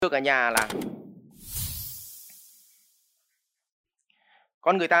Thưa cả nhà là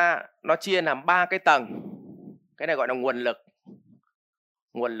con người ta nó chia làm 3 cái tầng. Cái này gọi là nguồn lực.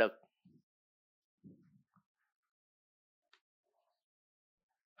 Nguồn lực,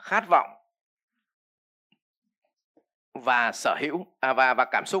 khát vọng và sở hữu và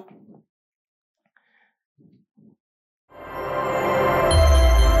cảm xúc.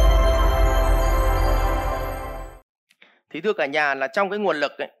 Thì thưa cả nhà là trong cái nguồn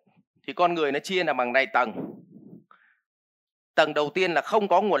lực ấy, thì con người nó chia là bằng này tầng. Tầng đầu tiên là không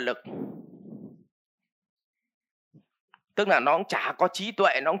có nguồn lực. Tức là nó cũng chả có trí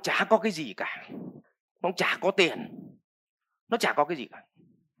tuệ, nó cũng chả có cái gì cả. Nó cũng chả có tiền. Nó chả có cái gì cả.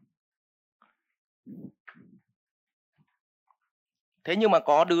 Thế nhưng mà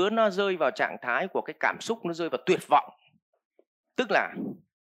có đứa nó rơi vào trạng thái của cái cảm xúc, nó rơi vào tuyệt vọng. Tức là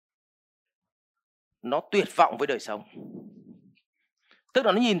nó tuyệt vọng với đời sống. Tức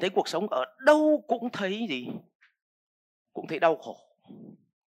là nó nhìn thấy cuộc sống ở đâu cũng thấy gì? Cũng thấy đau khổ.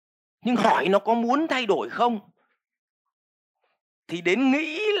 Nhưng hỏi nó có muốn thay đổi không? Thì đến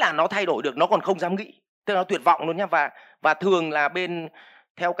nghĩ là nó thay đổi được nó còn không dám nghĩ. Tức là nó tuyệt vọng luôn nhá. Và thường là bên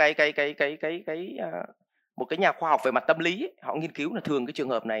theo một cái nhà khoa học về mặt tâm lý ấy, họ nghiên cứu là thường cái trường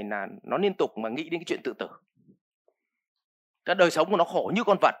hợp này là nó liên tục mà nghĩ đến cái chuyện tự tử. Cái đời sống của nó khổ như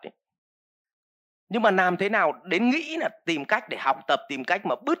con vật ấy. Nhưng mà làm thế nào đến nghĩ là tìm cách để học tập, tìm cách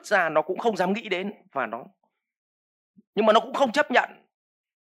mà bứt ra nó cũng không dám nghĩ đến. Nhưng mà nó cũng không chấp nhận.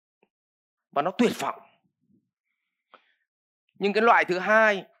 Và nó tuyệt vọng. Nhưng cái loại thứ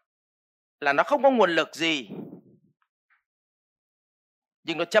hai là nó không có nguồn lực gì.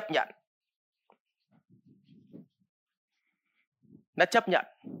 Nhưng nó chấp nhận. Nó chấp nhận.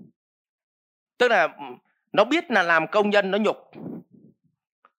 Tức là nó biết là làm công nhân nó nhục.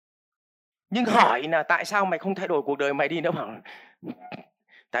 Nhưng hỏi là tại sao mày không thay đổi cuộc đời mày đi? Nó bảo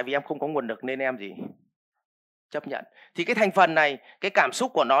tại vì em không có nguồn lực nên em gì? Chấp nhận. Thì cái thành phần này, cái cảm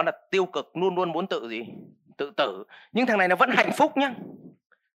xúc của nó là tiêu cực, luôn luôn muốn tự gì? Tự tử. Nhưng thằng này nó vẫn hạnh phúc nhá.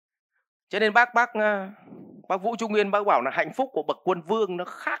 Cho nên bác Vũ Trung Nguyên bác bảo là hạnh phúc của bậc quân vương nó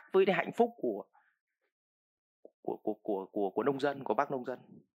khác với cái hạnh phúc của nông dân, của bác nông dân.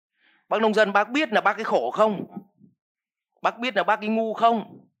 Bác nông dân bác biết là bác cái khổ không? Bác biết là bác cái ngu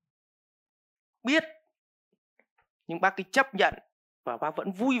không? Biết. Nhưng bác cái chấp nhận và bác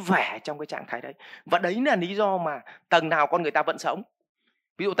vẫn vui vẻ trong cái trạng thái đấy. Và đấy là lý do mà tầng nào con người ta vẫn sống.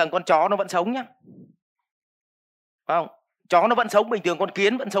 Ví dụ tầng con chó nó vẫn sống nhá. Phải không? Chó nó vẫn sống bình thường, con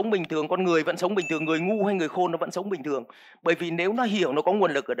kiến vẫn sống bình thường, con người vẫn sống bình thường, người ngu hay người khôn nó vẫn sống bình thường. Bởi vì nếu nó hiểu nó có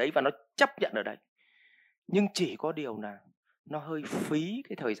nguồn lực ở đấy và nó chấp nhận ở đấy. Nhưng chỉ có điều là nó hơi phí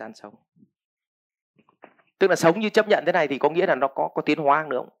cái thời gian sống. Tức là sống như chấp nhận thế này thì có nghĩa là nó có tiến hóa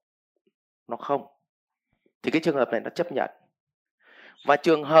nữa không? Nó không. Thì cái trường hợp này nó chấp nhận. Và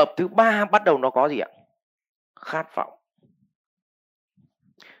trường hợp thứ ba bắt đầu nó có gì ạ? Khát vọng.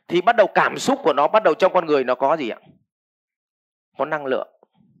 Thì bắt đầu cảm xúc của nó, bắt đầu trong con người nó có gì ạ? Có năng lượng.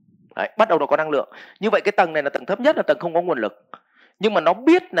 Đấy, bắt đầu nó có năng lượng. Như vậy cái tầng này là tầng thấp nhất, là tầng không có nguồn lực. Nhưng mà nó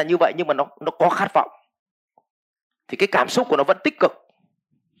biết là như vậy, nhưng mà nó có khát vọng. Thì cái cảm xúc của nó vẫn tích cực.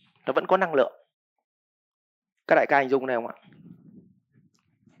 Nó vẫn có năng lượng. Các đại ca hình dung này không ạ?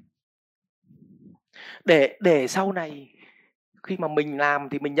 Để sau này khi mà mình làm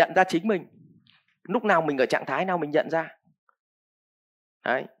thì mình nhận ra chính mình. Lúc nào mình ở trạng thái nào mình nhận ra.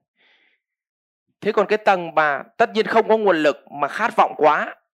 Đấy. Thế còn cái tầng mà tất nhiên không có nguồn lực mà khát vọng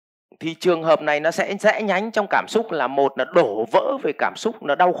quá, thì trường hợp này nó sẽ rẽ nhánh trong cảm xúc là một là đổ vỡ về cảm xúc,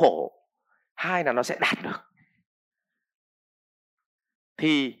 nó đau khổ. Hai là nó sẽ đạt được.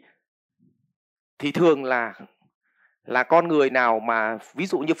 Thì thường là con người nào mà ví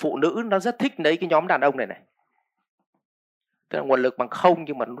dụ như phụ nữ nó rất thích lấy cái nhóm đàn ông này này. Tức là nguồn lực bằng không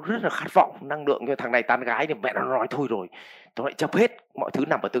nhưng mà nó rất là khát vọng năng lượng, như thằng này tán gái thì mẹ nó nói thôi rồi, tôi lại chấp hết, mọi thứ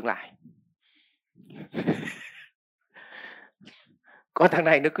nằm ở tương lai. Còn thằng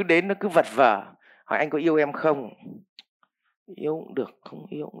này nó cứ đến, nó cứ vật vờ, hỏi anh có yêu em không? Yêu cũng được, không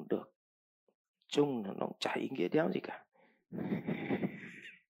yêu cũng được. Chung là nó cũng chả ý nghĩa đéo gì cả.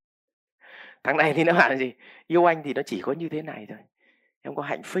 Thằng này thì nó bảo là gì? Yêu anh thì nó chỉ có như thế này thôi. Em có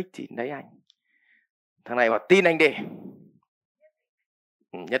hạnh phúc thì lấy anh. Thằng này bảo tin anh đi.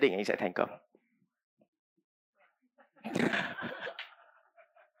 Nhất định anh sẽ thành công.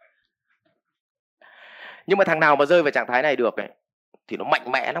 Nhưng mà thằng nào mà rơi vào trạng thái này được ấy, thì nó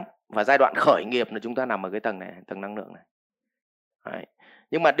mạnh mẽ lắm. Và giai đoạn khởi nghiệp là chúng ta nằm ở cái tầng này, tầng năng lượng này. Đấy.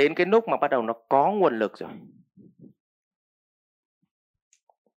 Nhưng mà đến cái lúc mà bắt đầu nó có nguồn lực rồi,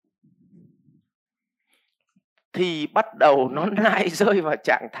 thì bắt đầu nó lại rơi vào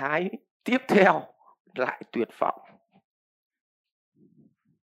trạng thái tiếp theo, lại tuyệt vọng.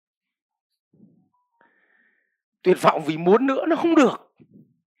 Tuyệt vọng vì muốn nữa nó không được.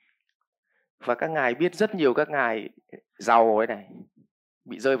 Và các ngài biết rất nhiều các ngài giàu ấy này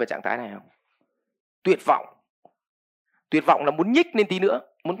bị rơi vào trạng thái này không? Tuyệt vọng. Tuyệt vọng là muốn nhích lên tí nữa,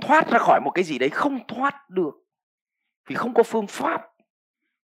 muốn thoát ra khỏi một cái gì đấy không thoát được vì không có phương pháp.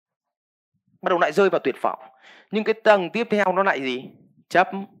 Bắt đầu lại rơi vào tuyệt vọng. Nhưng cái tầng tiếp theo nó lại gì?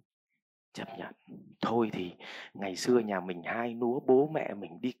 Chấp nhận. Thôi thì ngày xưa nhà mình hai lúa, bố mẹ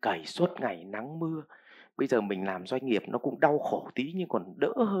mình đi cày suốt ngày nắng mưa. Bây giờ mình làm doanh nghiệp nó cũng đau khổ tí nhưng còn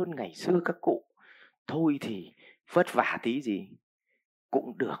đỡ hơn ngày xưa các cụ. Thôi thì vất vả tí gì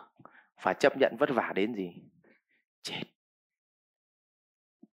cũng được. Phải chấp nhận vất vả đến gì? Chết.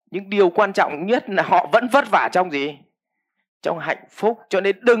 Nhưng điều quan trọng nhất là họ vẫn vất vả trong gì? Trong hạnh phúc. Cho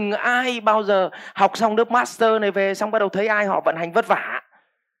nên đừng ai bao giờ học xong lớp master này về xong bắt đầu thấy ai họ vận hành vất vả.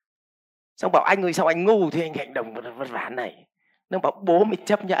 Xong bảo anh ơi sao anh ngu thế anh hành động vất vả này. Nó bảo bố mình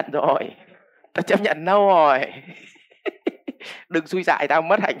chấp nhận rồi. Tao chấp nhận lâu rồi. Đừng xui dại tao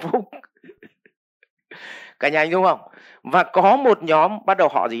mất hạnh phúc. Cả nhà anh đúng không? Và có một nhóm bắt đầu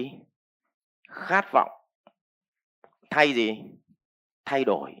họ gì? Khát vọng. Thay gì? Thay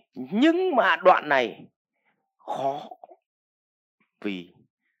đổi. Nhưng mà đoạn này khó. Vì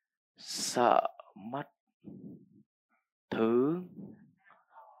sợ mất thứ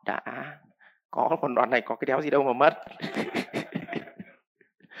đã có. Còn đoạn này có cái đéo gì đâu mà mất.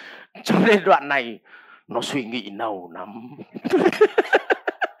 Cho nên đoạn này nó suy nghĩ nâu lắm.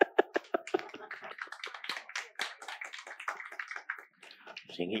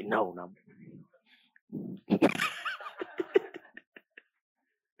 Suy nghĩ nâu lắm.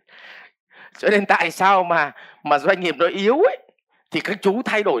 Cho nên tại sao mà doanh nghiệp nó yếu ấy thì các chú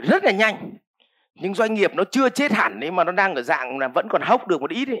thay đổi rất là nhanh. Nhưng doanh nghiệp nó chưa chết hẳn ấy, mà nó đang ở dạng là vẫn còn hốc được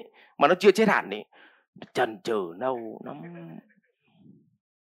một ít ấy, mà nó chưa chết hẳn ấy, chần chừ nâu lắm.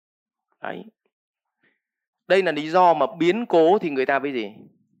 Đấy. Đây là lý do mà biến cố thì người ta với gì?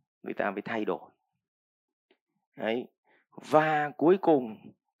 Người ta phải thay đổi. Đấy. Và cuối cùng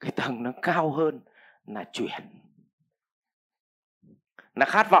cái tầng nó cao hơn là chuyển. Là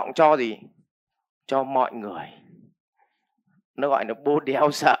khát vọng cho gì? Cho mọi người. Nó gọi là bố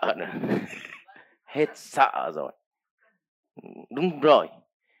đéo sợ nữa. Hết sợ rồi. Đúng rồi.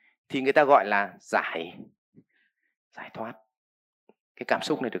 Thì người ta gọi là giải thoát. Cái cảm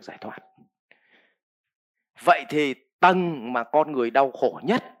xúc này được giải thoát. Vậy thì tầng mà con người đau khổ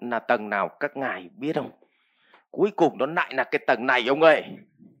nhất là tầng nào các ngài biết không? Cuối cùng nó lại là cái tầng này ông ơi.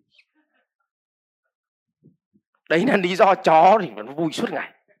 Đấy là lý do chó thì nó vui suốt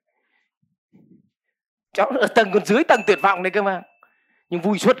ngày. Chó ở tầng còn dưới tầng tuyệt vọng đấy cơ mà. Nhưng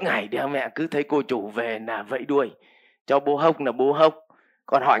vui suốt ngày để mẹ cứ thấy cô chủ về là vẫy đuôi. Cho bố hốc là bố hốc.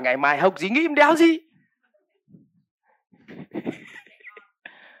 Còn hỏi ngày mai hốc gì nghĩ đéo gì.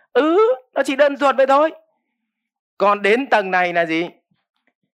 Nó chỉ đơn thuần vậy thôi. Còn đến tầng này là gì?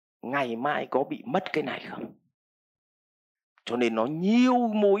 Ngày mai có bị mất cái này không? Cho nên nó nhiều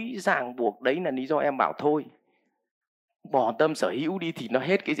mối ràng buộc. Đấy là lý do em bảo thôi bỏ tâm sở hữu đi thì nó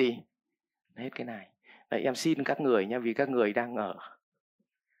hết cái gì? Hết cái này. Đấy, em xin các người nha, vì các người đang ở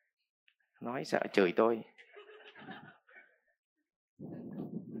nói sợ chửi tôi.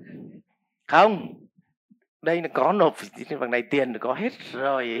 Không, đây là có nộp bằng này tiền có hết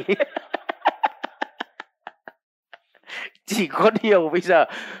rồi. Chỉ có điều bây giờ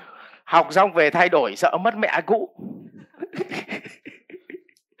học xong về thay đổi sợ mất mẹ cũ.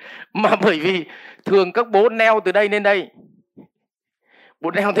 Mà bởi vì thường các bố neo từ đây lên đây.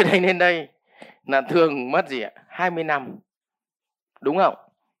 Bố neo từ đây lên đây là thường mất gì ạ? 20 năm. Đúng không?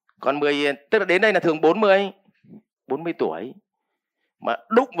 Còn tức là đến đây là thường 40 tuổi. Mà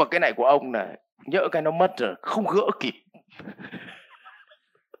đúc vào cái này của ông là nhỡ cái nó mất rồi, không gỡ kịp.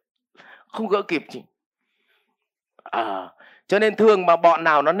 Không gỡ kịp chị. Cho nên thường mà bọn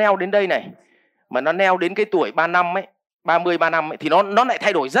nào nó neo đến đây này, mà nó neo đến cái tuổi 35 ấy, 30 35 ấy, thì nó lại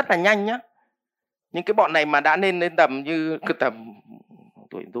thay đổi rất là nhanh nhá. Nhưng cái bọn này mà đã lên tầm như cái tầm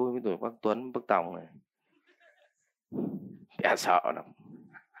tuổi tôi với tuổi bác Tuấn, bác Tòng này, thì sợ lắm.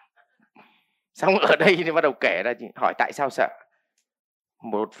 Xong ở đây thì bắt đầu kể ra, hỏi tại sao sợ.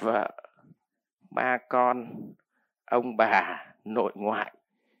 Một vợ, 3 con, ông bà, nội ngoại.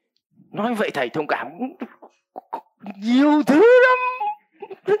 Nói vậy thầy thông cảm nhiều thứ lắm.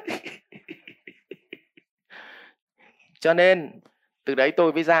 Cho nên từ đấy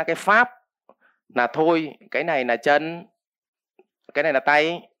tôi mới ra cái pháp là thôi, cái này là chân, cái này là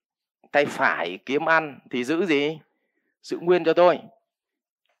tay, tay phải kiếm ăn thì giữ gì? Giữ nguyên cho tôi.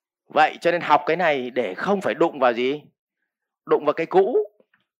 Vậy cho nên học cái này để không phải đụng vào gì? Đụng vào cái cũ.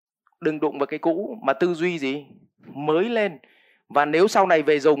 Đừng đụng vào cái cũ mà tư duy gì? Mới lên. Và nếu sau này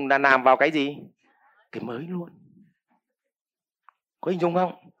về dùng là làm vào cái gì? Cái mới luôn. Có hình dung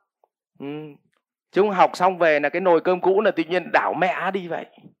không? Chứ không học xong về là cái nồi cơm cũ là tự nhiên đảo mẹ đi vậy,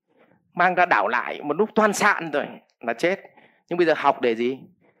 mang ra đảo lại một lúc toan sạn rồi là chết. Nhưng bây giờ học để gì?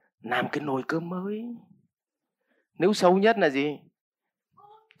 Làm cái nồi cơm mới. Nếu xấu nhất là gì?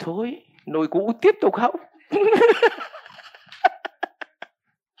 Thôi nồi cũ tiếp tục học.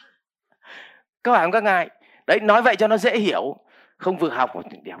 Các bạn các ngài, đấy, nói vậy cho nó dễ hiểu. Không vừa học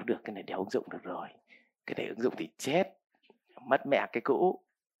đéo được, cái này đéo ứng dụng được rồi, cái này ứng dụng thì chết, mất mẹ cái cũ.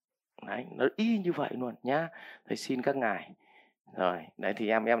 Đấy, nó y như vậy luôn nhá. Thầy xin các ngài. Rồi, đấy thì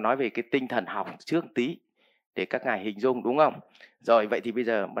em nói về cái tinh thần học trước tí để các ngài hình dung, đúng không? Rồi, vậy thì bây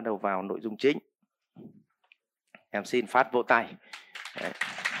giờ bắt đầu vào nội dung chính. Em xin phát vỗ tay. Đấy.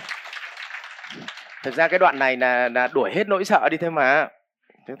 Thực ra cái đoạn này là đuổi hết nỗi sợ đi thôi mà.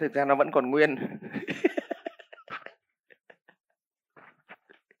 Chứ thực ra nó vẫn còn nguyên.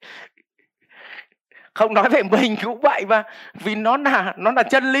 Không nói về mình cũng vậy mà. Vì nó là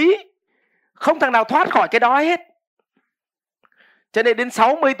chân lý. Không thằng nào thoát khỏi cái đó hết. Cho nên đến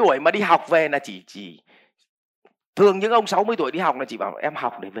 60 tuổi mà đi học về là chỉ thường những ông 60 tuổi đi học là chỉ bảo em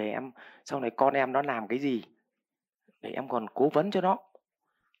học để về em sau này con em nó làm cái gì để em còn cố vấn cho nó.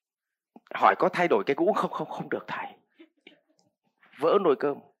 Hỏi có thay đổi cái cũ không được thầy. Vỡ nồi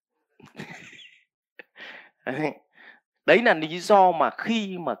cơm. Đấy là lý do mà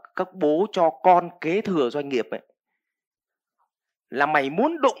khi mà các bố cho con kế thừa doanh nghiệp ấy, là mày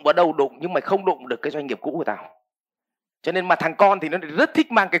muốn đụng vào đâu đụng nhưng mày không đụng được cái doanh nghiệp cũ của tao. Cho nên mà thằng con thì nó rất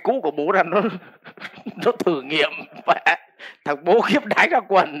thích mang cái cũ của bố ra nó thử nghiệm. Thằng bố khiếp đái ra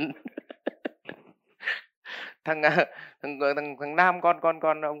quần. Thằng Nam con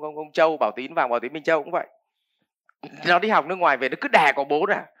ông Châu Bảo Tín vào Bảo Tín Minh Châu cũng vậy. Nó đi học nước ngoài về nó cứ đè của bố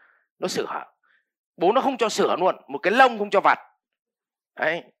ra, nó sửa. Bố nó không cho sửa luôn, một cái lông không cho vặt.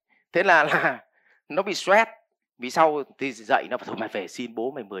 Đấy. Thế là nó bị stress. Vì sau thì dạy nó thôi mày về xin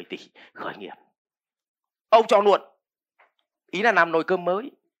bố mày 10 tỷ khởi nghiệp. Ông cho luôn. Ý là làm nồi cơm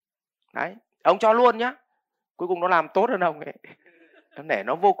mới. Đấy, ông cho luôn nhá. Cuối cùng nó làm tốt hơn ông ấy. Nó nể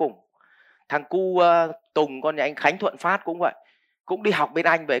nó vô cùng. Thằng cu Tùng con nhà anh Khánh Thuận Phát cũng vậy. Cũng đi học bên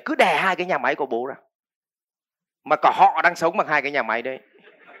Anh về cứ đè 2 cái nhà máy của bố ra. Mà cả họ đang sống bằng 2 cái nhà máy đấy.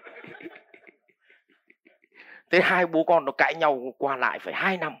 Thế 2 bố con nó cãi nhau qua lại phải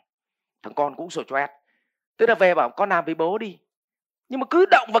 2 năm. Thằng con cũng stress. Tức là về bảo con làm với bố đi. Nhưng mà cứ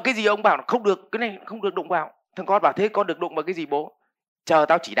động vào cái gì ông bảo là không được, cái này không được đụng vào. Thằng con bảo thế con được đụng vào cái gì bố? Chờ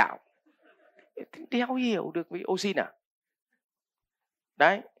tao chỉ đạo. Đéo hiểu được với ô xin à?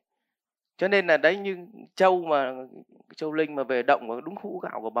 Đấy. Cho nên là đấy, như Châu Linh mà về động vào đúng hũ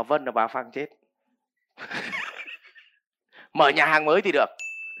gạo của bà Vân là bà Phang chết. Mở nhà hàng mới thì được.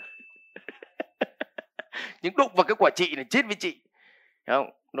 Nhưng đụng vào cái quả chị này chết với chị. Thấy không?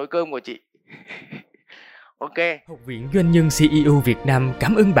 Nồi cơm của chị. Ok. Học viện Doanh nhân CEO Việt Nam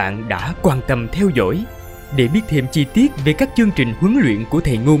cảm ơn bạn đã quan tâm theo dõi. Để biết thêm chi tiết về các chương trình huấn luyện của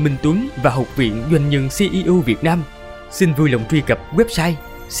thầy Ngô Minh Tuấn và Học viện Doanh nhân CEO Việt Nam, xin vui lòng truy cập website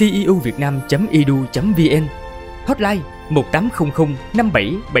ceovietnam.edu.vn, hotline 1800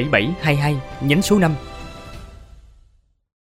 577722 nhánh số 5.